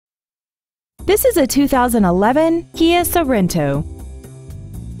This is a 2011 Kia Sorento.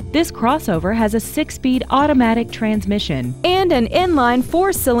 This crossover has a 6-speed automatic transmission and an inline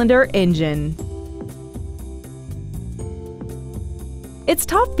 4-cylinder engine. Its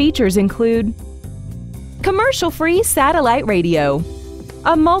top features include commercial-free satellite radio,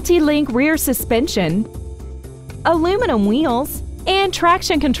 a multi-link rear suspension, aluminum wheels, and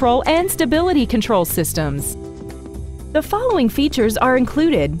traction control and stability control systems. The following features are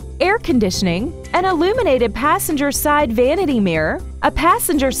included: air conditioning, an illuminated passenger side vanity mirror, a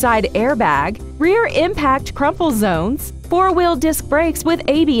passenger side airbag, rear impact crumple zones, 4-wheel disc brakes with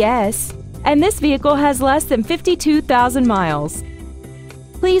ABS, and this vehicle has less than 52,000 miles.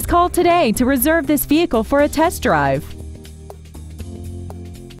 Please call today to reserve this vehicle for a test drive.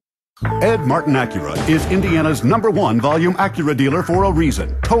 Ed Martin Acura is Indiana's #1 volume Acura dealer for a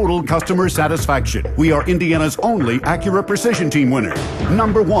reason. Total customer satisfaction. We are Indiana's only Acura Precision Team winner.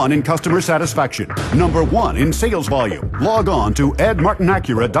 #1 in customer satisfaction. #1 in sales volume. Log on to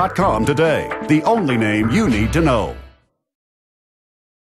edmartinacura.com today. The only name you need to know.